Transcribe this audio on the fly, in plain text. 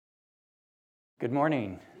Good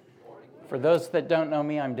morning. For those that don't know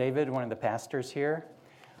me, I'm David, one of the pastors here.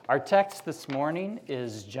 Our text this morning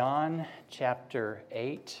is John chapter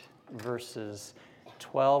 8, verses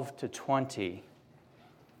 12 to 20.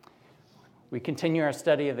 We continue our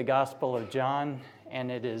study of the Gospel of John, and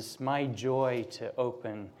it is my joy to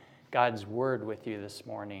open God's Word with you this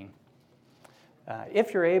morning.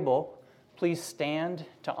 If you're able, please stand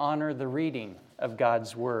to honor the reading of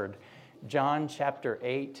God's Word. John chapter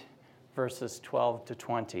 8, verses 12 to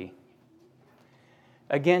 20.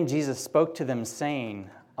 Again, Jesus spoke to them, saying,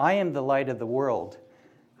 I am the light of the world.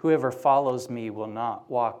 Whoever follows me will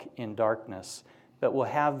not walk in darkness, but will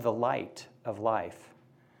have the light of life.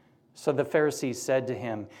 So the Pharisees said to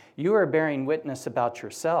him, You are bearing witness about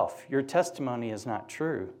yourself. Your testimony is not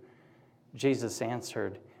true. Jesus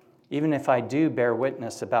answered, Even if I do bear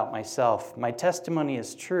witness about myself, my testimony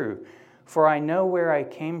is true, for I know where I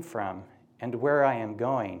came from and where I am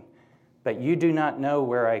going. But you do not know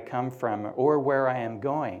where I come from or where I am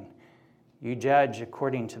going. You judge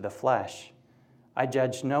according to the flesh. I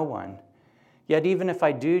judge no one. Yet even if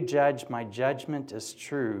I do judge, my judgment is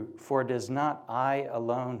true, for it is not I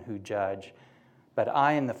alone who judge, but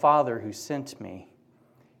I and the Father who sent me.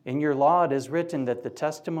 In your law it is written that the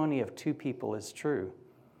testimony of two people is true.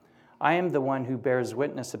 I am the one who bears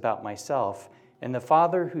witness about myself, and the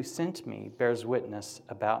Father who sent me bears witness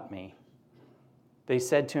about me. They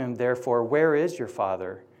said to him, therefore, where is your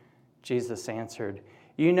Father? Jesus answered,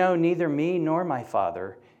 You know neither me nor my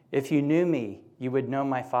Father. If you knew me, you would know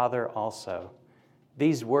my Father also.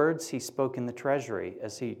 These words he spoke in the treasury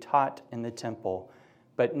as he taught in the temple,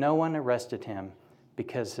 but no one arrested him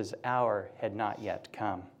because his hour had not yet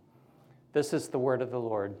come. This is the word of the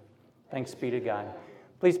Lord. Thanks be to God.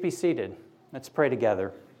 Please be seated. Let's pray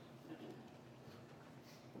together.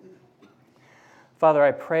 Father,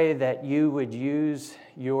 I pray that you would use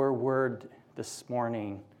your word this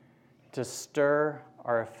morning to stir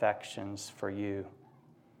our affections for you.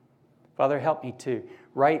 Father, help me to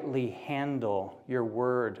rightly handle your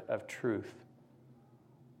word of truth.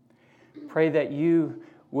 Pray that you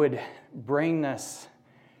would bring us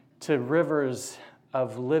to rivers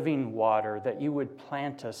of living water, that you would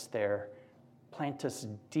plant us there, plant us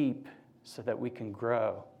deep so that we can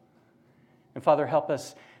grow. And Father, help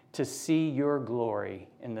us to see your glory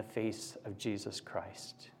in the face of Jesus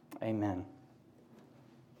Christ. Amen.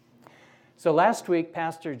 So last week,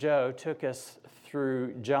 Pastor Joe took us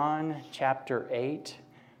through John chapter 8,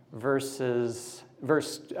 verse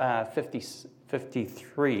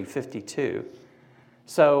 53, 52.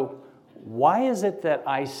 So why is it that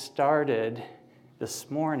I started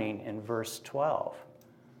this morning in verse 12?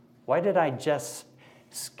 Why did I just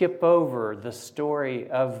skip over the story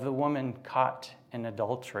of the woman caught in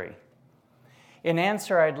adultery? In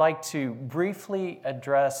answer, I'd like to briefly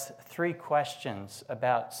address three questions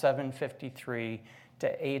about 753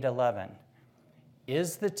 to 811.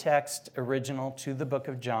 Is the text original to the book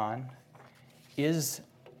of John? Is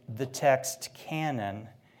the text canon?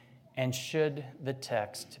 And should the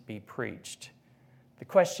text be preached? The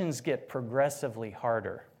questions get progressively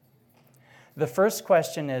harder. The first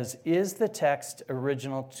question is the text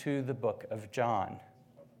original to the book of John?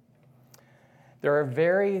 There are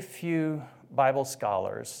very few Bible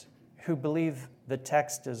scholars who believe the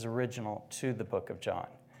text is original to the book of John.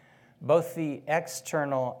 Both the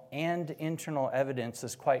external and internal evidence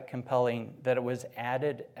is quite compelling that it was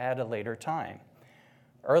added at a later time.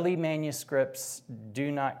 Early manuscripts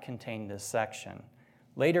do not contain this section.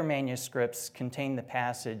 Later manuscripts contain the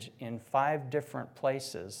passage in 5 different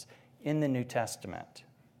places in the New Testament.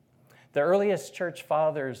 The earliest church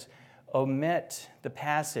fathers omit the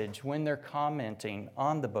passage when they're commenting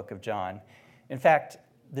on the book of John. In fact,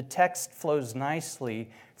 the text flows nicely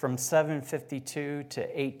from 752 to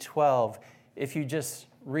 812 if you just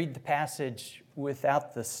read the passage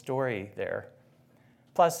without the story there.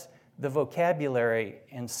 Plus, the vocabulary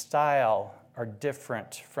and style are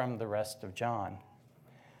different from the rest of John.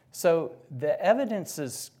 So the evidence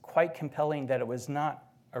is quite compelling that it was not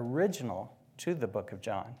original to the book of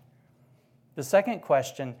John. The second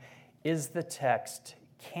question, is the text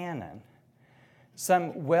canon?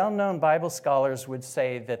 Some well-known Bible scholars would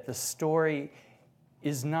say that the story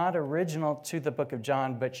is not original to the book of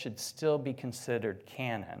John, but should still be considered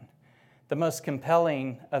canon. The most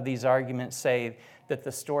compelling of these arguments say that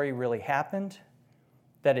the story really happened,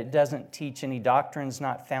 that it doesn't teach any doctrines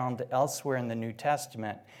not found elsewhere in the New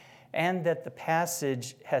Testament, and that the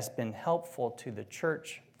passage has been helpful to the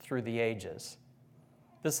church through the ages.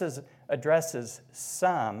 This addresses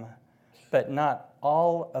some, but not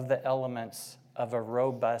all of the elements of a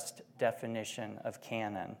robust definition of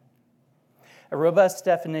canon. A robust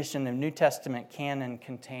definition of New Testament canon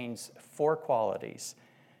contains 4 qualities.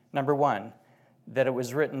 Number 1, that it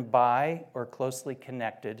was written by or closely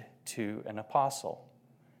connected to an apostle.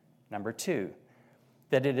 Number 2,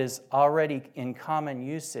 that it is already in common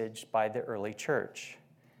usage by the early church.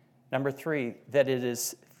 Number 3, that it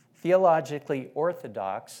is theologically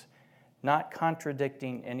orthodox, not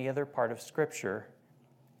contradicting any other part of Scripture.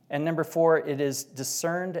 And number 4, it is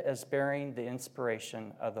discerned as bearing the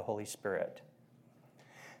inspiration of the Holy Spirit.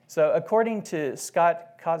 So according to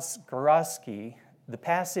Scott Kosgorowski, the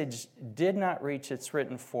passage did not reach its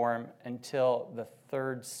written form until the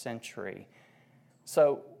 3rd century.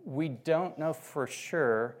 So we don't know for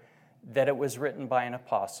sure that it was written by an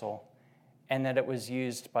apostle and that it was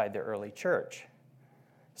used by the early church.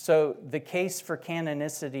 So the case for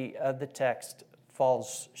canonicity of the text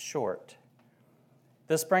falls short.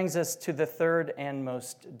 This brings us to the third and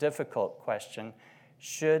most difficult question: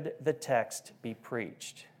 should the text be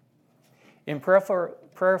preached? In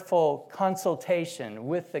prayerful consultation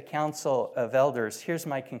with the Council of Elders, here's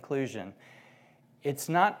my conclusion. It's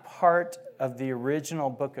not part of the original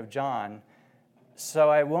book of John, so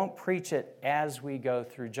I won't preach it as we go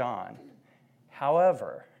through John.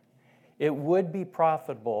 However, it would be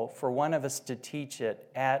profitable for one of us to teach it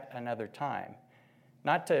at another time.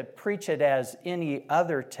 Not to preach it as any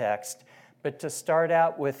other text, but to start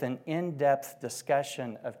out with an in-depth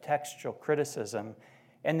discussion of textual criticism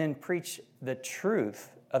and then preach the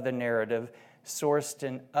truth of the narrative sourced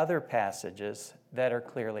in other passages that are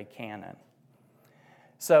clearly canon.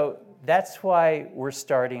 So that's why we're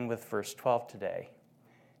starting with verse 12 today.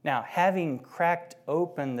 Now, having cracked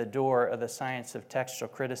open the door of the science of textual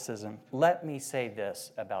criticism, let me say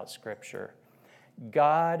this about Scripture.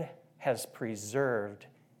 God has preserved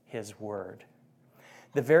His Word.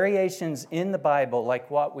 The variations in the Bible,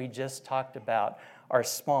 like what we just talked about, are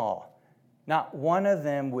small. Not one of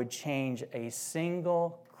them would change a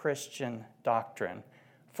single Christian doctrine.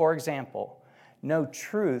 For example, no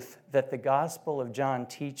truth that the Gospel of John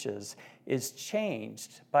teaches is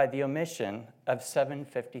changed by the omission of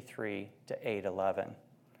 753 to 811.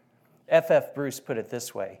 F.F. Bruce put it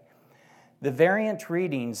this way: the variant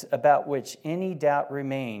readings about which any doubt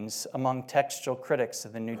remains among textual critics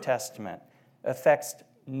of the New Testament affects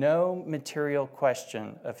no material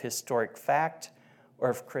question of historic fact or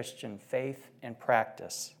of Christian faith and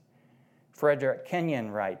practice. Frederick Kenyon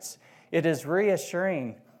writes, "It is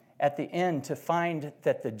reassuring at the end to find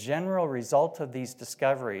that the general result of these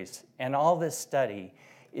discoveries and all this study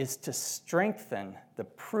is to strengthen the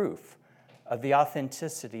proof of the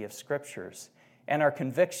authenticity of Scriptures and our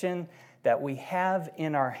conviction that we have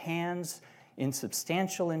in our hands in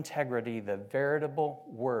substantial integrity the veritable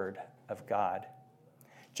Word of God."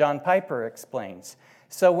 John Piper explains,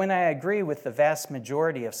 "So when I agree with the vast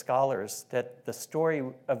majority of scholars that the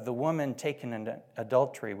story of the woman taken in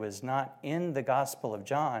adultery was not in the Gospel of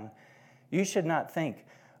John, you should not think,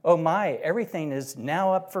 oh my, everything is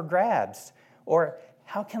now up for grabs, or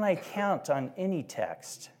how can I count on any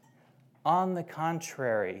text? On the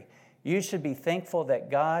contrary, you should be thankful that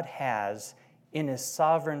God has, in His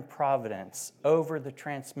sovereign providence over the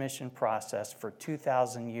transmission process for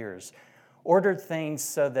 2,000 years, ordered things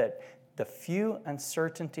so that the few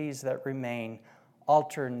uncertainties that remain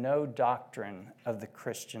alter no doctrine of the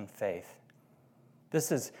Christian faith.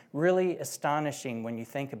 This is really astonishing when you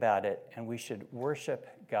think about it, and we should worship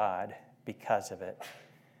God because of it.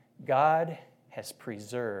 God has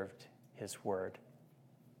preserved His Word."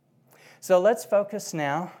 So let's focus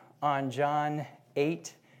now on John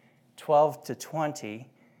 8:12 to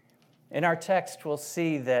 20. In our text, we'll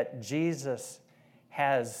see that Jesus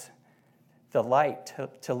has the light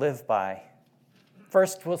to live by.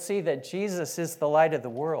 First, we'll see that Jesus is the light of the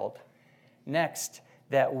world. Next,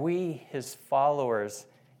 that we, His followers,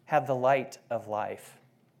 have the light of life.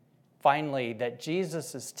 Finally, that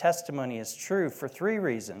Jesus' testimony is true for 3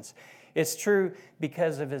 reasons. It's true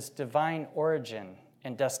because of His divine origin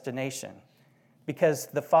and destination, because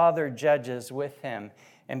the Father judges with Him,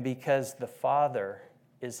 and because the Father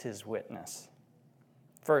is His witness.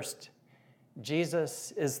 First,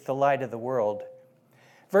 Jesus is the light of the world.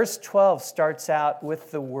 Verse 12 starts out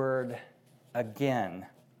with the word again.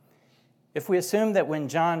 If we assume that when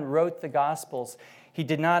John wrote the Gospels, he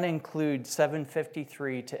did not include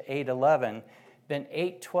 753 to 811, then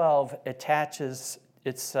 812 attaches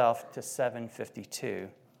itself to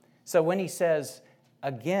 752. So when he says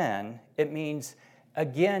again, it means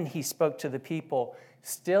again he spoke to the people,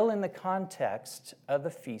 still in the context of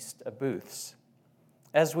the Feast of Booths.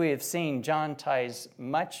 As we have seen, John ties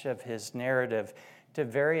much of his narrative to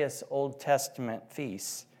various Old Testament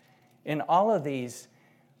feasts. In all of these,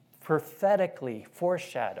 prophetically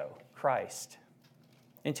foreshadow Christ.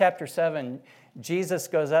 In chapter 7, Jesus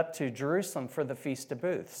goes up to Jerusalem for the Feast of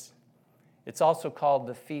Booths. It's also called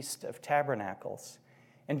the Feast of Tabernacles.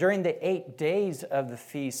 And during the 8 days of the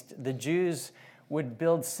feast, the Jews would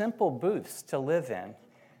build simple booths to live in.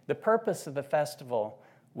 The purpose of the festival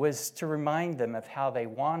was to remind them of how they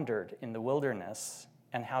wandered in the wilderness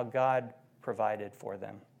and how God provided for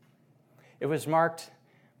them. It was marked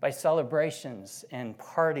by celebrations and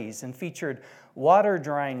parties and featured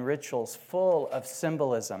water-drawing rituals full of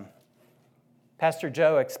symbolism. Pastor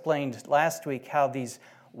Joe explained last week how these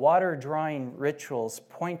water-drawing rituals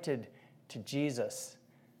pointed to Jesus,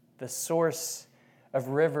 the source of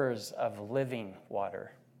rivers of living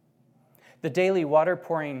water. The daily water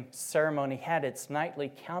pouring ceremony had its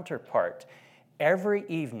nightly counterpart. Every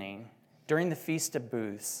evening during the Feast of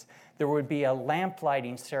Booths, there would be a lamp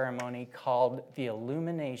lighting ceremony called the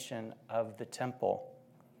illumination of the temple.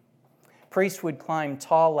 Priests would climb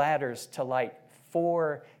tall ladders to light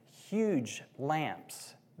 4 huge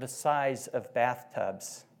lamps the size of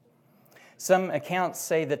bathtubs. Some accounts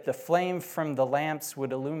say that the flame from the lamps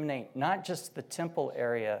would illuminate not just the temple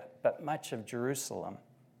area, but much of Jerusalem.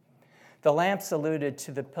 The lamps alluded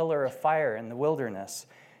to the pillar of fire in the wilderness.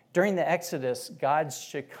 During the Exodus, God's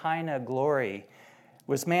Shekinah glory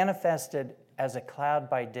was manifested as a cloud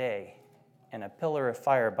by day and a pillar of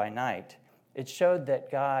fire by night. It showed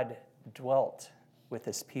that God dwelt with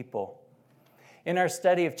his people. In our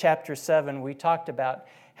study of chapter 7, we talked about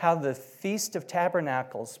how the Feast of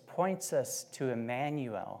Tabernacles points us to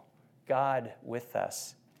Emmanuel, God with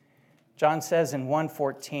us. John says in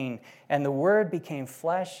 1:14, "And the Word became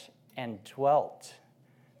flesh and dwelt."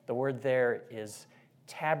 The word there is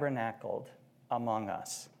tabernacled among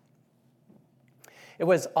us. It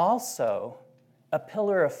was also a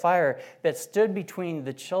pillar of fire that stood between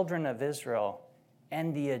the children of Israel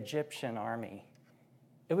and the Egyptian army.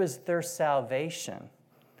 It was their salvation.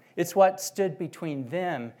 It's what stood between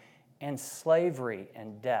them and slavery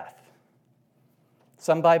and death.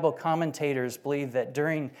 Some Bible commentators believe that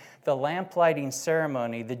during the lamp lighting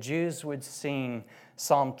ceremony, the Jews would sing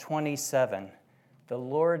Psalm 27, "The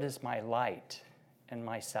Lord is my light and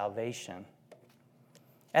my salvation."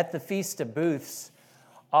 At the Feast of Booths,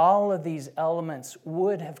 all of these elements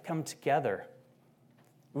would have come together.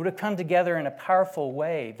 It would have come together in a powerful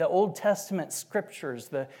way. The Old Testament scriptures,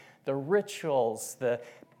 the rituals, the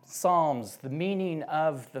psalms, the meaning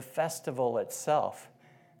of the festival itself.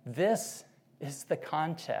 This is the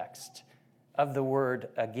context of the word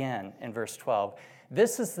again in verse 12.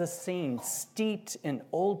 This is the scene steeped in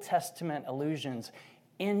Old Testament allusions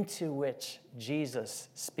into which Jesus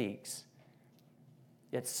speaks.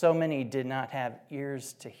 Yet so many did not have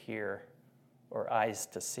ears to hear or eyes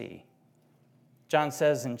to see. John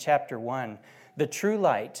says in chapter 1, "The true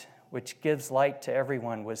light, which gives light to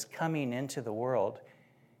everyone, was coming into the world.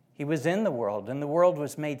 He was in the world, and the world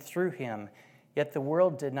was made through him, yet the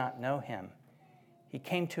world did not know him. He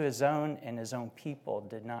came to his own, and his own people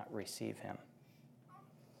did not receive him."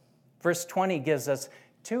 Verse 20 gives us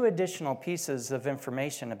 2 additional pieces of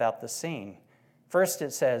information about the scene. First,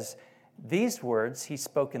 it says, "These words he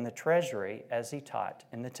spoke in the treasury as he taught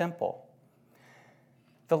in the temple."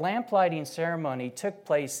 The lamp lighting ceremony took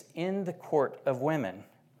place in the court of women.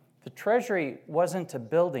 The treasury wasn't a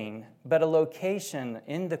building, but a location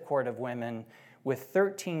in the court of women with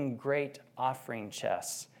 13 great offering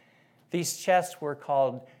chests. These chests were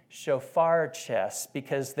called shofar chests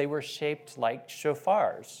because they were shaped like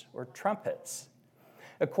shofars or trumpets.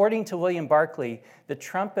 According to William Barclay, the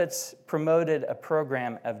trumpets promoted a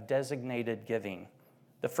program of designated giving.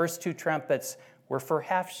 The first 2 trumpets were for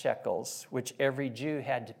half shekels, which every Jew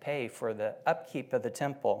had to pay for the upkeep of the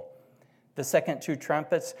temple. The second 2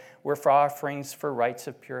 trumpets were for offerings for rites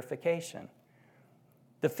of purification.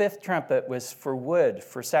 The 5th trumpet was for wood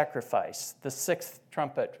for sacrifice. The 6th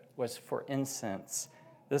trumpet was for incense.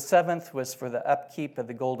 The 7th was for the upkeep of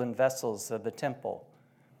the golden vessels of the temple.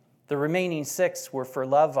 The remaining 6 were for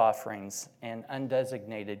love offerings and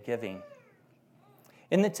undesignated giving.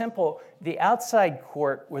 In the temple, the outside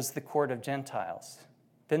court was the court of Gentiles.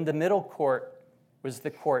 Then the middle court was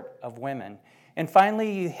the court of women. And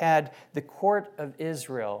finally, you had the court of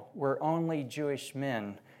Israel, where only Jewish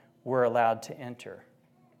men were allowed to enter.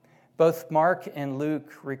 Both Mark and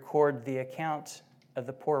Luke record the account of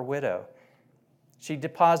the poor widow. She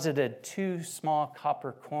deposited 2 small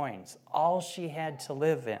copper coins, all she had to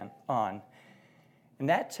live on. And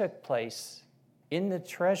that took place in the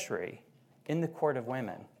treasury, in the court of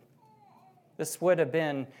women. This would have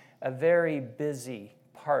been a very busy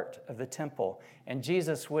part of the temple, and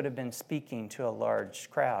Jesus would have been speaking to a large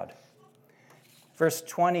crowd. Verse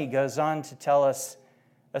 20 goes on to tell us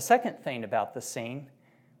a second thing about the scene,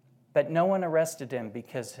 but no one arrested him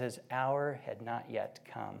because his hour had not yet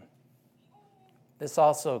come. This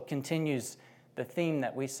also continues the theme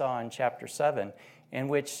that we saw in chapter 7, in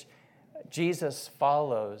which Jesus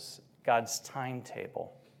follows God's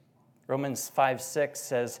timetable. Romans 5:6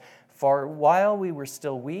 says, "For while we were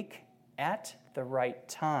still weak, at the right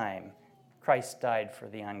time, Christ died for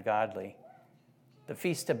the ungodly." The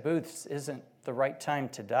Feast of Booths isn't the right time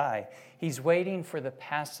to die. He's waiting for the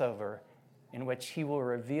Passover in which he will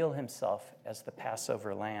reveal himself as the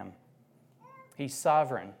Passover lamb. He's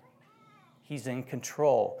sovereign. He's in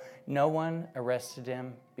control. No one arrested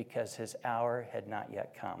him because his hour had not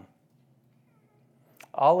yet come.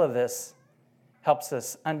 All of this helps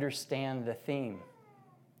us understand the theme.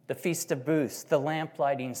 The Feast of Booths, the lamp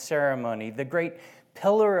lighting ceremony, the great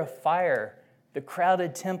pillar of fire, the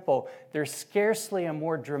crowded temple. There's scarcely a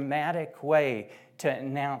more dramatic way to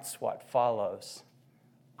announce what follows.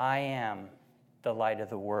 I am the light of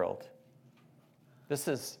the world. This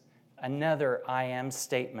is another I am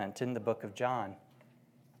statement in the book of John.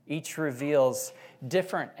 Each reveals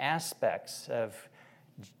different aspects of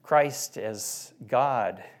Christ as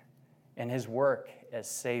God and his work as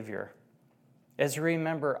Savior. As you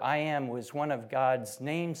remember, I am was one of God's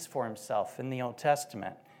names for himself in the Old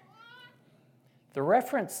Testament. The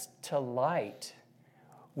reference to light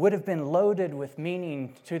would have been loaded with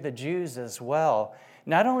meaning to the Jews as well,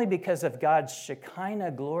 not only because of God's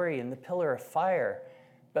Shekinah glory in the pillar of fire,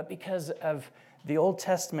 but because of the Old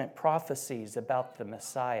Testament prophecies about the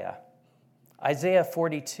Messiah. Isaiah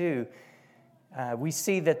 42, we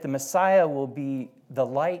see that the Messiah will be the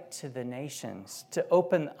light to the nations, to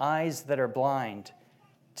open eyes that are blind,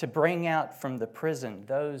 to bring out from the prison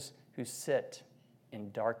those who sit in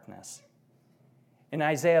darkness. In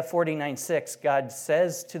Isaiah 49:6, God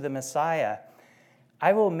says to the Messiah,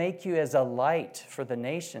 I will make you as a light for the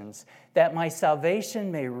nations, that my salvation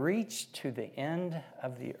may reach to the end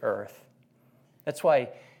of the earth. That's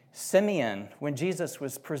why Simeon, when Jesus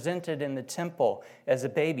was presented in the temple as a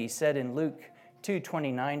baby, said in Luke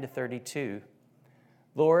 2:29-32,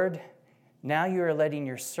 Lord, now you are letting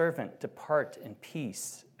your servant depart in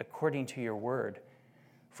peace according to your word.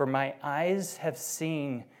 For my eyes have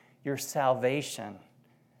seen your salvation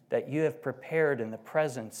that you have prepared in the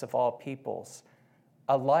presence of all peoples,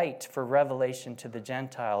 a light for revelation to the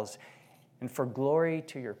Gentiles and for glory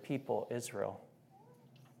to your people Israel.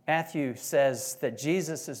 Matthew says that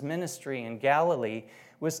Jesus' ministry in Galilee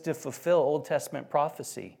was to fulfill Old Testament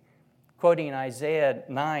prophecy. Quoting Isaiah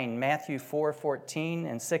 9, Matthew 4:14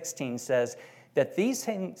 and 16 says that these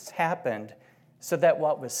things happened so that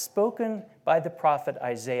what was spoken by the prophet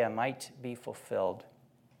Isaiah might be fulfilled.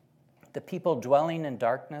 The people dwelling in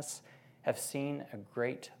darkness have seen a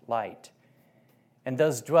great light. And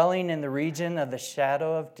those dwelling in the region of the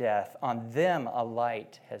shadow of death, on them a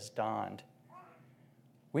light has dawned.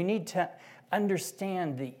 We need to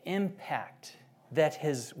understand the impact that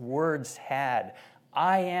his words had.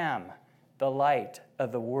 I am the light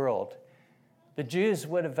of the world. The Jews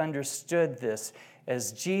would have understood this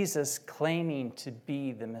as Jesus claiming to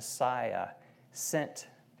be the Messiah sent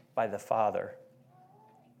by the Father.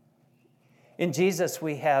 In Jesus,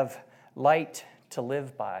 we have light to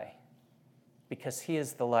live by because he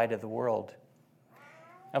is the light of the world.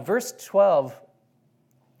 Now, verse 12,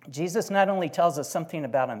 Jesus not only tells us something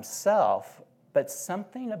about himself, but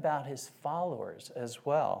something about his followers as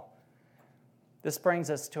well. This brings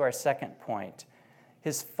us to our second point.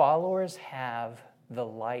 His followers have the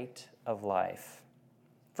light of life.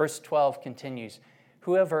 Verse 12 continues,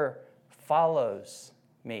 whoever follows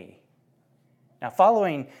me. Now,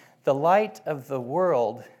 following the light of the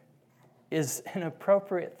world is an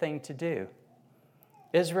appropriate thing to do.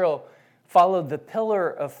 Israel followed the pillar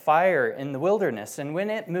of fire in the wilderness, and when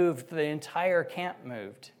it moved, the entire camp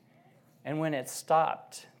moved. And when it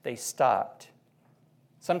stopped, they stopped.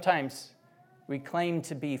 Sometimes we claim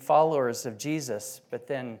to be followers of Jesus, but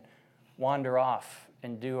then wander off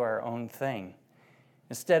and do our own thing.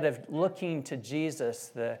 Instead of looking to Jesus,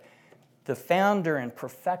 the founder and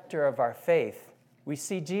perfecter of our faith, we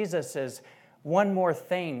see Jesus as one more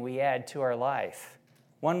thing we add to our life,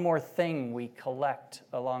 one more thing we collect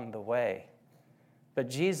along the way. But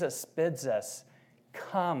Jesus bids us,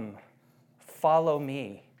 come, follow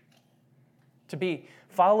me. To be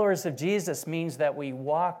followers of Jesus means that we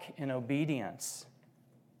walk in obedience.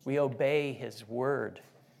 We obey his word.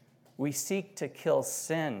 We seek to kill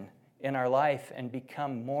sin in our life and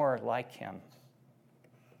become more like him.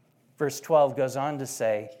 Verse 12 goes on to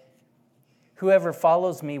say, whoever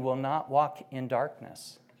follows me will not walk in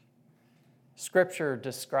darkness. Scripture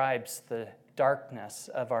describes the darkness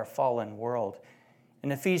of our fallen world.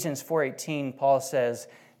 In Ephesians 4:18, Paul says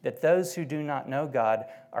that those who do not know God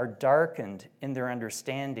are darkened in their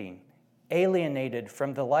understanding, alienated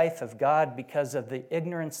from the life of God because of the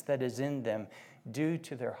ignorance that is in them due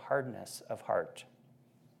to their hardness of heart.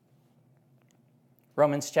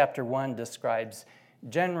 Romans chapter 1 describes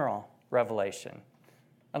general revelation.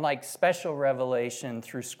 Unlike special revelation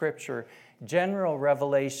through Scripture, general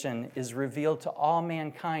revelation is revealed to all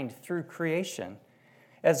mankind through creation.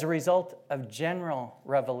 As a result of general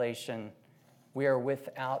revelation, we are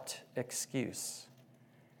without excuse.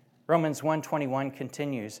 Romans 1:21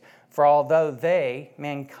 continues, "For although they,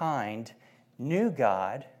 mankind, knew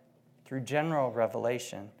God through general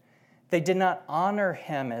revelation, they did not honor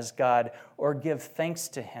him as God or give thanks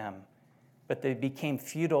to him, but they became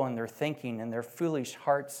futile in their thinking, and their foolish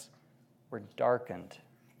hearts were darkened."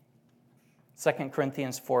 2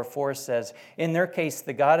 Corinthians 4:4 says, "In their case,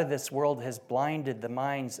 the God of this world has blinded the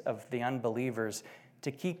minds of the unbelievers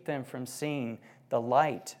to keep them from seeing the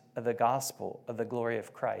light of the gospel of the glory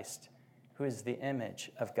of Christ, who is the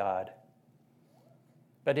image of God."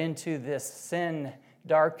 But into this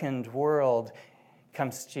sin-darkened world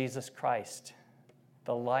comes Jesus Christ,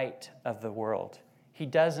 the light of the world. He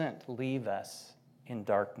doesn't leave us in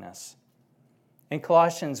darkness. In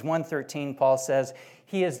Colossians 1:13, Paul says,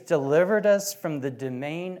 "He has delivered us from the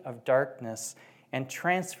domain of darkness and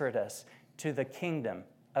transferred us to the kingdom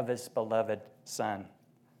of his beloved Son."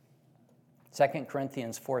 2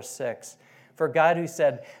 Corinthians 4:6, "For God who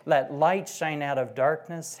said, 'Let light shine out of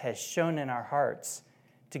darkness,' has shone in our hearts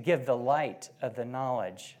to give the light of the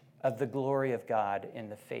knowledge of the glory of God in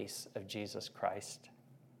the face of Jesus Christ."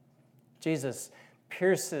 Jesus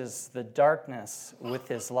pierces the darkness with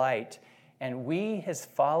his light, and we, his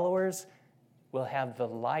followers, will have the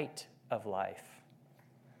light of life.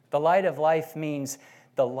 The light of life means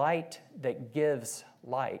the light that gives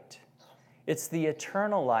light. It's the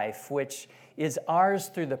eternal life which is ours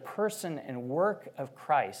through the person and work of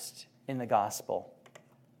Christ in the gospel.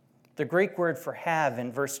 The Greek word for have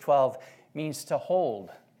in verse 12 means to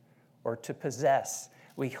hold or to possess.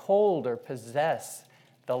 We hold or possess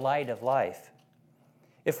the light of life.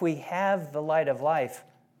 If we have the light of life,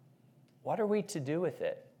 what are we to do with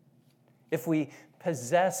it? If we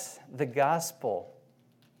possess the gospel,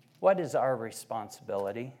 what is our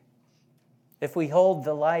responsibility? If we hold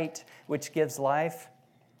the light which gives life,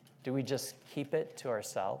 do we just keep it to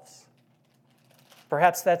ourselves?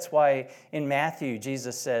 Perhaps that's why in Matthew,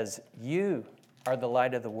 Jesus says, "You are the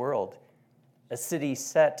light of the world. A city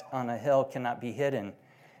set on a hill cannot be hidden.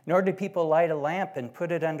 Nor do people light a lamp and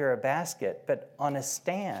put it under a basket, but on a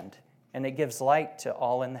stand, and it gives light to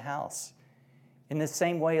all in the house. In the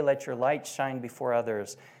same way, let your light shine before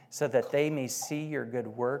others, so that they may see your good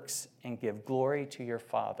works and give glory to your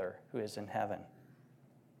Father who is in heaven."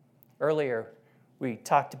 Earlier, we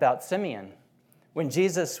talked about Simeon. When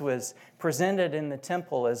Jesus was presented in the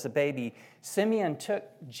temple as a baby, Simeon took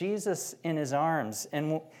Jesus in his arms,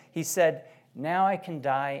 and he said, "Now I can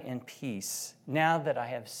die in peace, now that I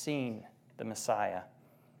have seen the Messiah."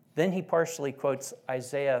 Then he partially quotes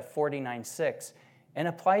Isaiah 49:6 and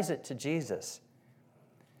applies it to Jesus.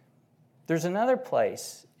 There's another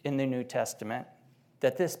place in the New Testament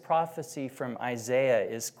that this prophecy from Isaiah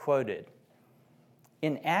is quoted.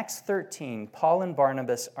 In Acts 13, Paul and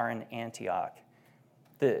Barnabas are in Antioch.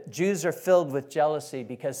 The Jews are filled with jealousy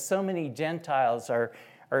because so many Gentiles are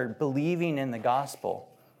believing in the gospel.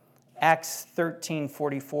 Acts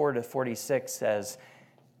 13:44-46 says,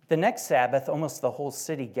 "The next Sabbath, almost the whole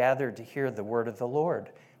city gathered to hear the word of the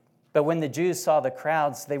Lord. But when the Jews saw the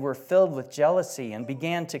crowds, they were filled with jealousy and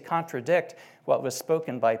began to contradict what was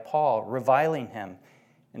spoken by Paul, reviling him.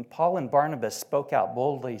 And Paul and Barnabas spoke out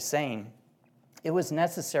boldly, saying, 'It was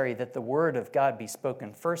necessary that the word of God be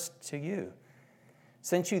spoken first to you.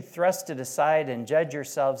 Since you thrust it aside and judge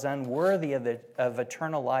yourselves unworthy of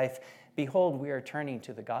eternal life, behold, we are turning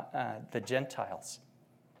to the Gentiles.'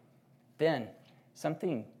 Then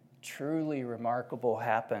something truly remarkable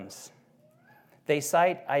happens. They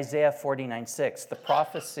cite Isaiah 49:6, the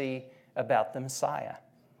prophecy about the Messiah.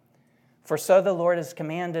 'For so the Lord has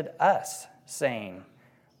commanded us, saying,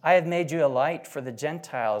 I have made you a light for the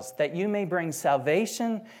Gentiles, that you may bring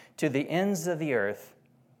salvation to the ends of the earth.'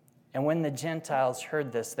 And when the Gentiles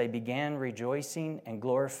heard this, they began rejoicing and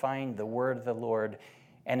glorifying the word of the Lord,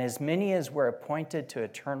 and as many as were appointed to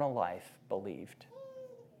eternal life believed."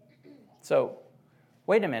 So,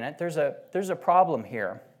 wait a minute, there's a problem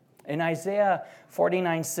here. In Isaiah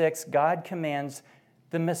 49:6, God commands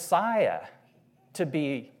the Messiah to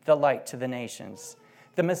be the light to the nations.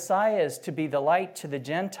 The Messiah is to be the light to the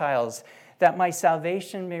Gentiles. that my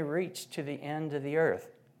salvation may reach to the end of the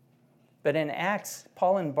earth. But in Acts,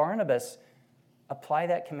 Paul and Barnabas apply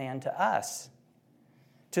that command to us,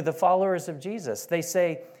 to the followers of Jesus. They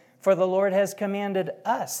say, "For the Lord has commanded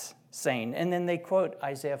us," saying, and then they quote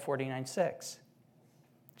Isaiah 49:6.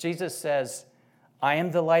 Jesus says, "I am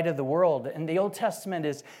the light of the world." And the Old Testament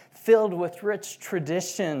is filled with rich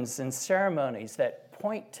traditions and ceremonies that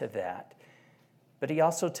point to that. But he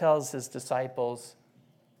also tells his disciples,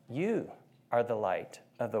 "You are the light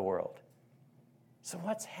of the world." So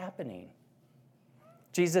what's happening?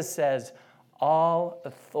 Jesus says, "All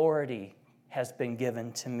authority has been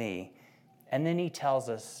given to me." And then he tells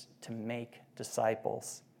us to make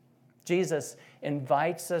disciples. Jesus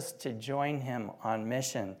invites us to join him on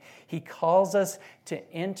mission. He calls us to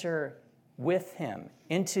enter with him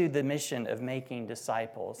into the mission of making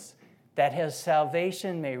disciples, that his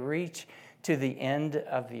salvation may reach to the end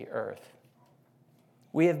of the earth.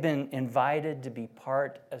 We have been invited to be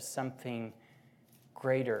part of something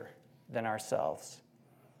greater than ourselves,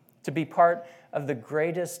 to be part of the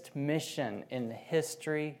greatest mission in the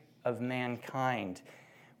history of mankind.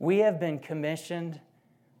 We have been commissioned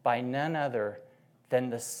by none other than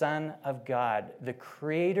the Son of God, the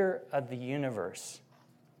creator of the universe.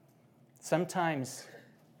 Sometimes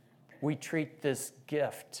we treat this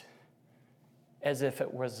gift as if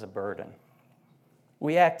it was a burden.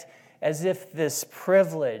 We act as if this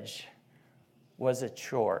privilege was a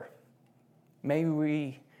chore. May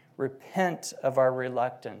we repent of our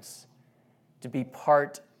reluctance to be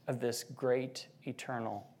part of this great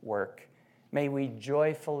eternal work. May we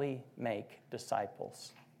joyfully make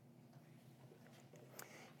disciples.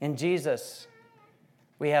 In Jesus,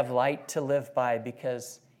 we have light to live by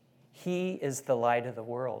because he is the light of the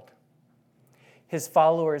world. His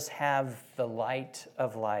followers have the light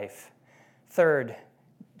of life. Third,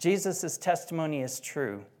 Jesus' testimony is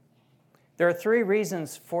true. There are three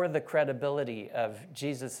reasons for the credibility of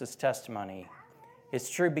Jesus' testimony. It's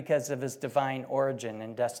true because of his divine origin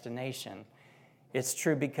and destination. It's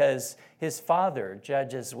true because his Father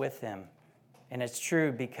judges with him. And it's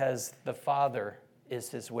true because the Father is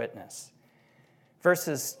his witness.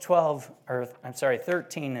 Verses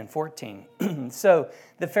 13 and 14. So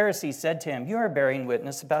the Pharisees said to him, "You are bearing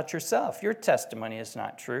witness about yourself. Your testimony is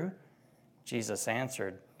not true." Jesus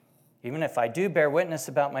answered, "Even if I do bear witness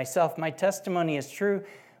about myself, my testimony is true,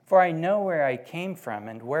 for I know where I came from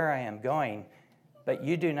and where I am going, but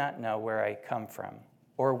you do not know where I come from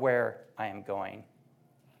or where I am going."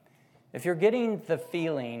 If you're getting the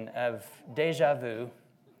feeling of déjà vu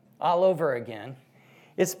all over again,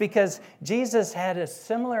 it's because Jesus had a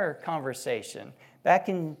similar conversation back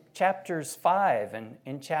in chapters 5 and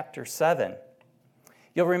in chapter 7.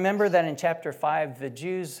 You'll remember that in chapter 5, the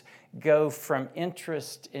Jews go from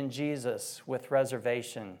interest in Jesus with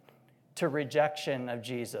reservation to rejection of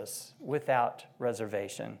Jesus without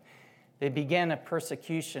reservation. They began a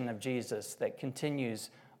persecution of Jesus that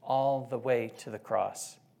continues all the way to the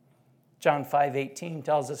cross. John 5:18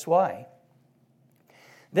 tells us why.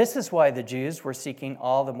 This is why the Jews were seeking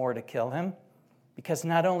all the more to kill him, because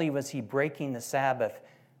not only was he breaking the Sabbath,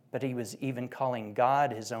 but he was even calling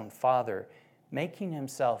God his own Father, making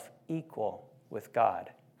himself equal with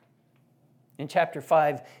God. In chapter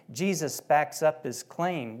 5, Jesus backs up his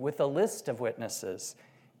claim with a list of witnesses.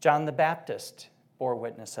 John the Baptist bore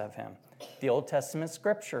witness of him. The Old Testament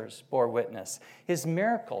scriptures bore witness. His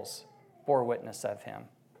miracles bore witness of him.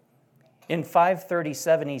 In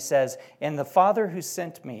 5:37, he says, "And the Father who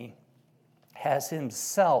sent me has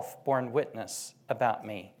himself borne witness about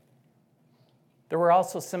me." There were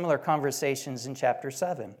also similar conversations in chapter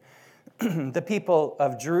 7. The people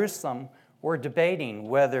of Jerusalem were debating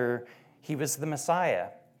whether he was the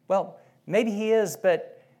Messiah. Well, maybe he is,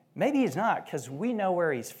 but maybe he's not, because we know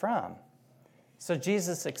where he's from. So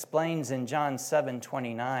Jesus explains in John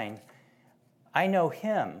 7:29, "I know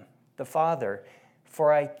him, the Father,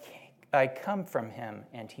 for I come from him,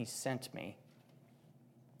 and he sent me."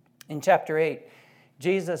 In chapter 8,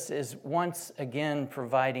 Jesus is once again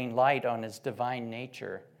providing light on his divine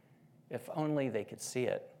nature, if only they could see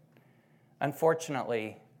it.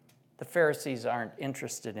 Unfortunately, the Pharisees aren't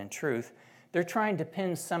interested in truth. They're trying to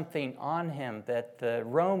pin something on him that the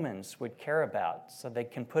Romans would care about so they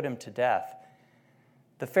can put him to death.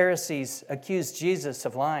 The Pharisees accused Jesus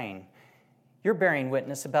of lying. "You're bearing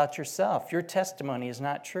witness about yourself. Your testimony is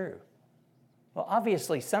not true." Well,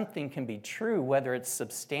 obviously, something can be true whether it's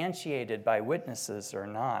substantiated by witnesses or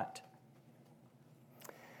not.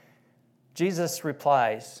 Jesus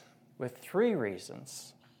replies with three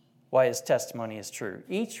reasons why his testimony is true.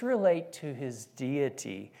 Each relate to his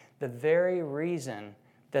deity, the very reason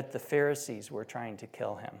that the Pharisees were trying to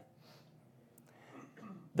kill him.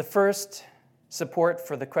 The first support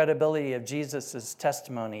for the credibility of Jesus'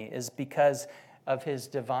 testimony is because of his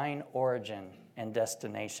divine origin and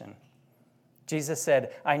destination. Jesus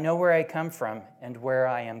said, "I know where I come from and where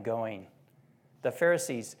I am going." The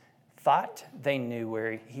Pharisees thought they knew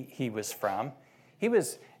where he was from. He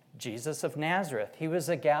was Jesus of Nazareth. He was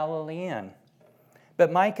a Galilean.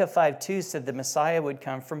 But Micah 5:2 said the Messiah would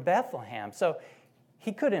come from Bethlehem. So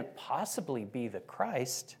he couldn't possibly be the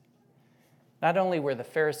Christ. Not only were the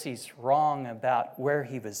Pharisees wrong about where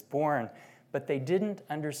he was born, but they didn't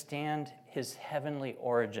understand his heavenly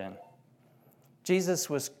origin. Jesus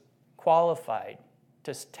was qualified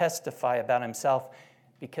to testify about himself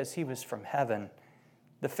because he was from heaven.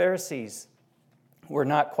 The Pharisees were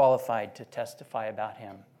not qualified to testify about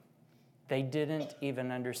him. They didn't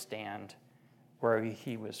even understand where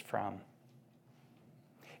he was from.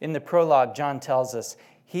 In the prologue, John tells us,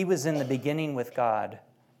 "He was in the beginning with God.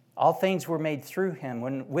 All things were made through him.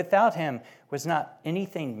 When without him was not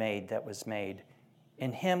anything made that was made.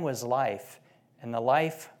 In him was life, and the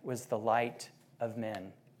life was the light of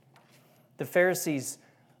men." The Pharisees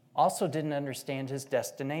also didn't understand his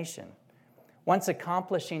destination. Once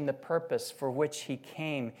accomplishing the purpose for which he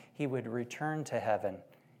came, he would return to heaven.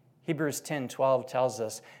 Hebrews 10:12 tells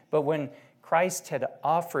us, "But when Christ had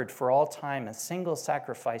offered for all time a single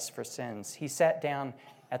sacrifice for sins, he sat down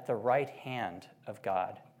at the right hand of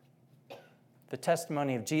God." The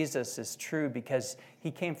testimony of Jesus is true because he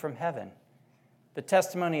came from heaven. The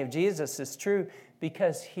testimony of Jesus is true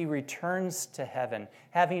because he returns to heaven,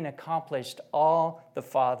 having accomplished all the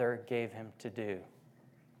Father gave him to do.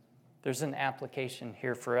 There's an application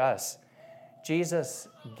here for us. Jesus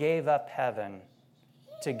gave up heaven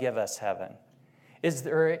to give us heaven. Is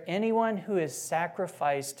there anyone who has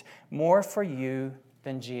sacrificed more for you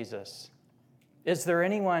than Jesus? Is there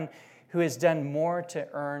anyone who has done more to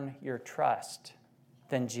earn your trust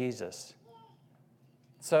than Jesus?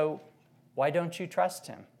 So why don't you trust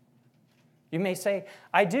him? You may say,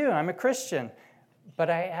 "I do, I'm a Christian." But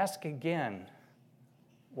I ask again,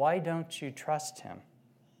 why don't you trust him?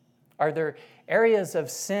 Are there areas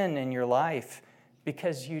of sin in your life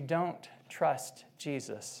because you don't trust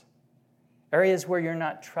Jesus? Areas where you're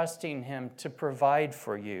not trusting him to provide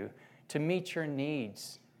for you, to meet your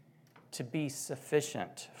needs, to be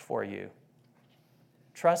sufficient for you.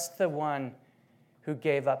 Trust the one who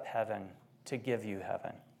gave up heaven to give you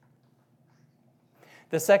heaven.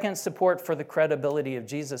 The second support for the credibility of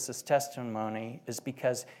Jesus' testimony is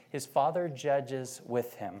because his Father judges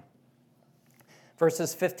with him.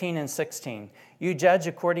 Verses 15 and 16, "You judge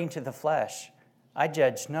according to the flesh. I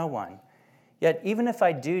judge no one. Yet even if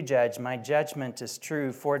I do judge, my judgment is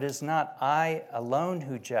true, for it is not I alone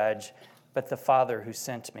who judge, but the Father who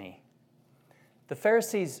sent me." The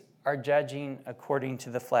Pharisees are judging according to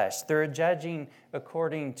the flesh. They're judging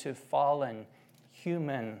according to fallen,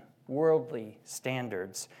 human, worldly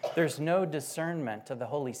standards. There's no discernment of the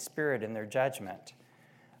Holy Spirit in their judgment.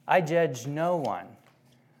 I judge no one.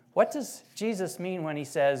 What does Jesus mean when he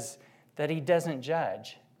says that he doesn't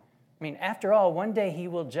judge? I mean, after all, one day he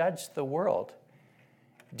will judge the world.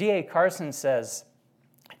 D.A. Carson says,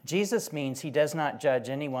 Jesus means he does not judge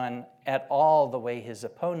anyone at all the way his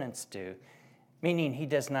opponents do, meaning he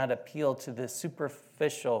does not appeal to the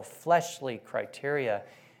superficial, fleshly criteria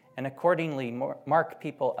and accordingly mark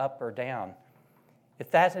people up or down.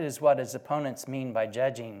 If that is what his opponents mean by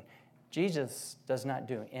judging, Jesus does not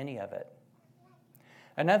do any of it.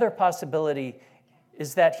 Another possibility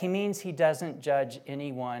is that he means he doesn't judge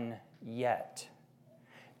anyone yet.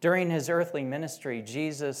 During his earthly ministry,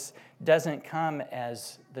 Jesus doesn't come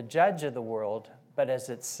as the judge of the world, but as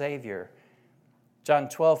its Savior. John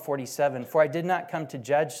 12:47, "For I did not come to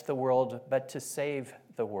judge the world, but to save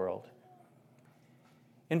the world."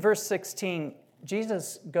 In verse 16,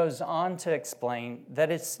 Jesus goes on to explain that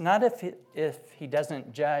it's not if he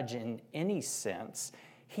doesn't judge in any sense,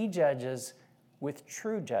 he judges with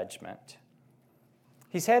true judgment.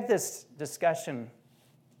 He's had this discussion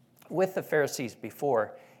with the Pharisees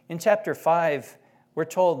before. In chapter 5, we're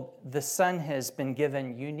told the Son has been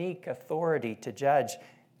given unique authority to judge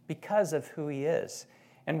because of who he is.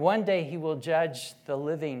 And one day he will judge the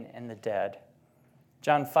living and the dead.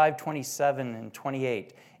 John 5:27 and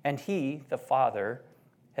 28. "And he, the Father,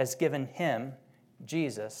 has given him,"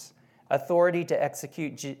 Jesus, "authority to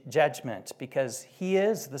execute judgment because he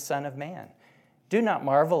is the Son of Man. Do not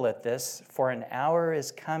marvel at this, for an hour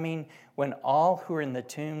is coming when all who are in the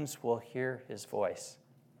tombs will hear his voice."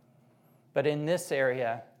 But in this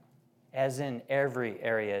area, as in every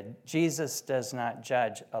area, Jesus does not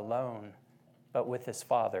judge alone, but with his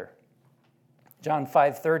Father. John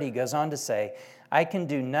 5:30 goes on to say, "I can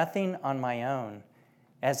do nothing on my own.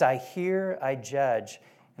 As I hear, I judge,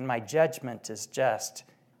 and my judgment is just,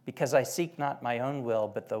 because I seek not my own will,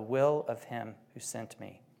 but the will of him who sent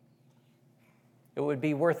me. It would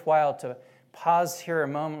be worthwhile to pause here a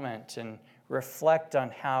moment and reflect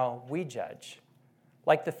on how we judge.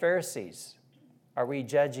 Like the Pharisees, are we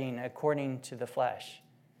judging according to the flesh?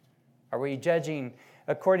 Are we judging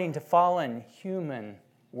according to fallen, human,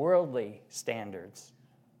 worldly standards?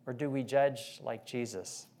 Or do we judge like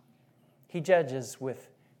Jesus? He judges with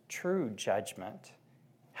true judgment.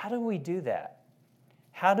 How do we do that?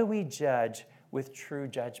 How do we judge with true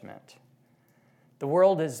judgment? The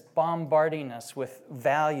world is bombarding us with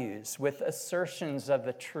values, with assertions of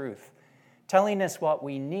the truth, telling us what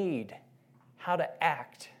we need, how to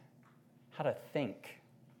act, how to think.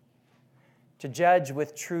 To judge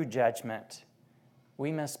with true judgment,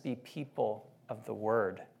 we must be people of the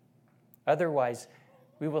Word. Otherwise,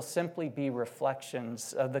 we will simply be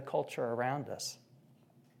reflections of the culture around us.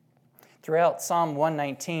 Throughout Psalm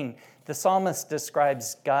 119, the psalmist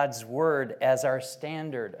describes God's Word as our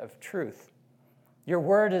standard of truth. Your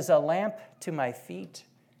word is a lamp to my feet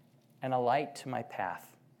and a light to my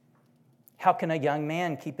path. How can a young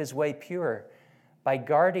man keep his way pure? By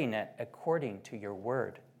guarding it according to your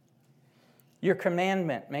word. Your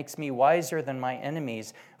commandment makes me wiser than my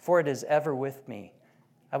enemies, for it is ever with me.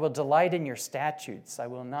 I will delight in your statutes. I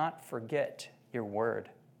will not forget your word.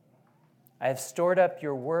 I have stored up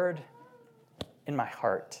your word in my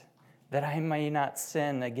heart, that I may not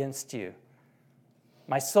sin against you.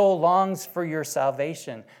 My soul longs for your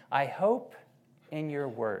salvation. I hope in your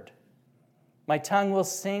word. My tongue will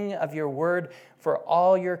sing of your word, for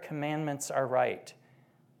all your commandments are right.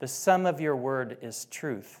 The sum of your word is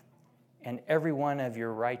truth, and every one of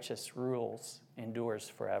your righteous rules endures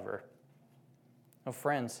forever. Oh,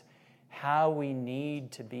 friends, how we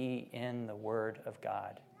need to be in the Word of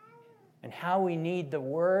God, and how we need the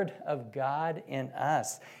Word of God in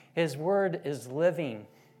us. His Word is living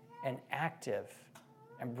and active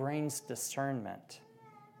and brings discernment.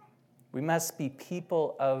 We must be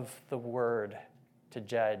people of the Word to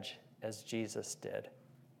judge as Jesus did.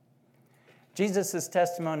 Jesus'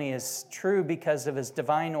 testimony is true because of his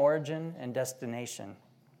divine origin and destination.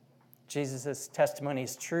 Jesus' testimony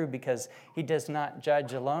is true because he does not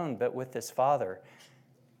judge alone, but with his Father.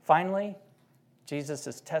 Finally,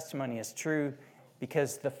 Jesus' testimony is true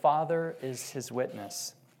because the Father is his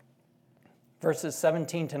witness. Verses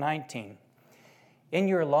 17 to 19. In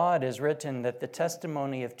your law it is written that the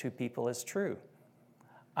testimony of two people is true.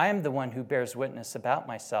 I am the one who bears witness about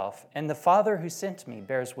myself, and the Father who sent me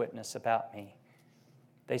bears witness about me.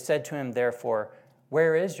 They said to him, therefore,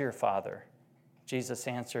 where is your Father? Jesus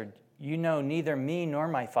answered, you know neither me nor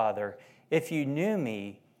my Father. If you knew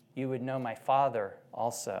me, you would know my Father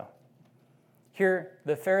also. Here,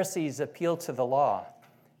 the Pharisees appeal to the law.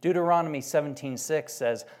 Deuteronomy 17:6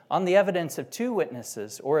 says, on the evidence of two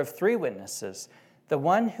witnesses or of three witnesses, the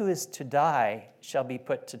one who is to die shall be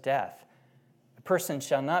put to death. A person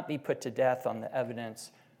shall not be put to death on the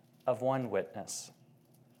evidence of one witness.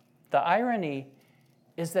 The irony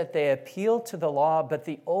is that they appeal to the law, but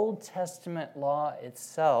the Old Testament law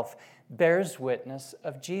itself bears witness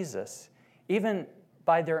of Jesus. Even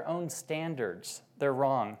by their own standards, they're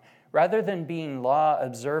wrong. Rather than being law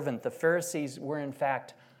observant, the Pharisees were in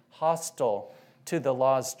fact hostile to the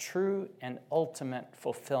law's true and ultimate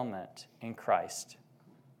fulfillment in Christ.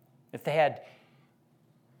 If they had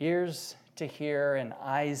ears to hear and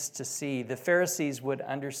eyes to see, the Pharisees would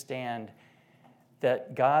understand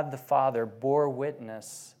that God the Father bore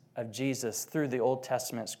witness of Jesus through the Old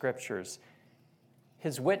Testament scriptures.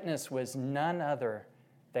 His witness was none other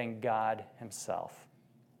than God himself.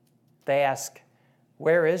 They ask,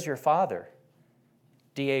 where is your Father?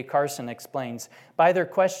 D.A. Carson explains, by their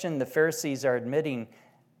question, the Pharisees are admitting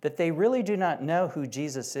that they really do not know who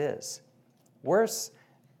Jesus is. Worse,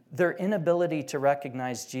 their inability to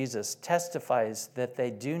recognize Jesus testifies that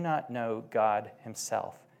they do not know God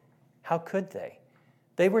himself. How could they?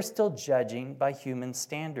 They were still judging by human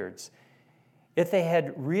standards. If they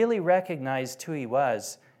had really recognized who he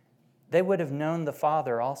was, they would have known the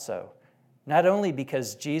Father also. Not only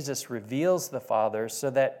because Jesus reveals the Father, so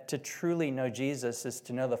that to truly know Jesus is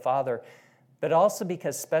to know the Father, but also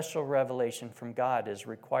because special revelation from God is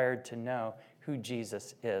required to know who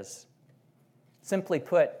Jesus is. Simply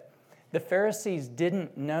put, the Pharisees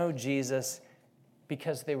didn't know Jesus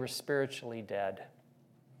because they were spiritually dead.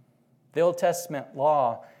 The Old Testament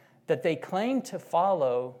law that they claimed to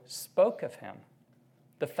follow spoke of him.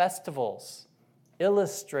 The festivals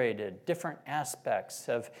illustrated different aspects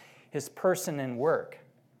of his person and work.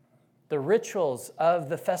 The rituals of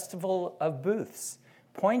the Festival of Booths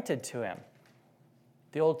pointed to him.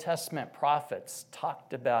 The Old Testament prophets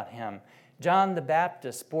talked about him. John the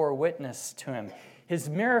Baptist bore witness to him. His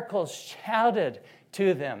miracles shouted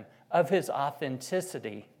to them of his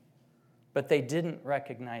authenticity, but they didn't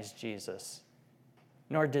recognize Jesus,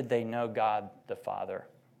 nor did they know God the Father.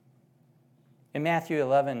 In Matthew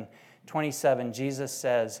 11:27, Jesus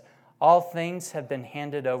says, "All things have been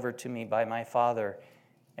handed over to me by my Father,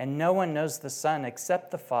 and no one knows the Son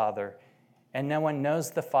except the Father, and no one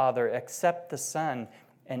knows the Father except the Son,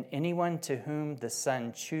 and anyone to whom the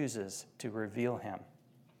Son chooses to reveal him."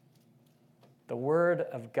 The Word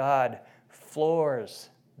of God floors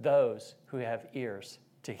those who have ears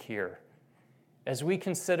to hear. As we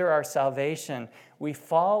consider our salvation, we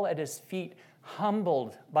fall at his feet,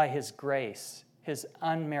 humbled by his grace, his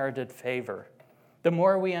unmerited favor. The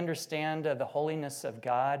more we understand the holiness of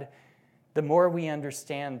God, the more we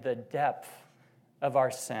understand the depth of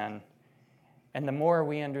our sin, and the more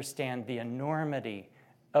we understand the enormity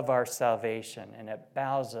of our salvation, and it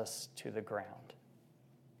bows us to the ground.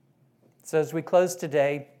 So as we close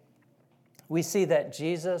today, we see that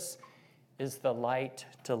Jesus is the light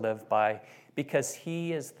to live by because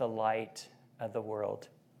he is the light of the world.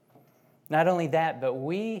 Not only that, but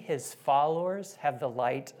we, his followers, have the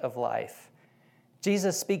light of life.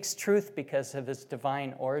 Jesus speaks truth because of his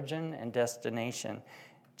divine origin and destination.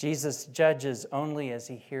 Jesus judges only as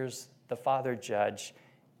he hears the Father judge,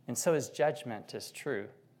 and so his judgment is true.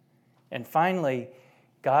 And finally,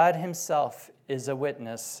 God himself is a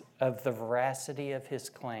witness of the veracity of his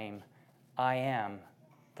claim, "I am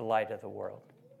the light of the world."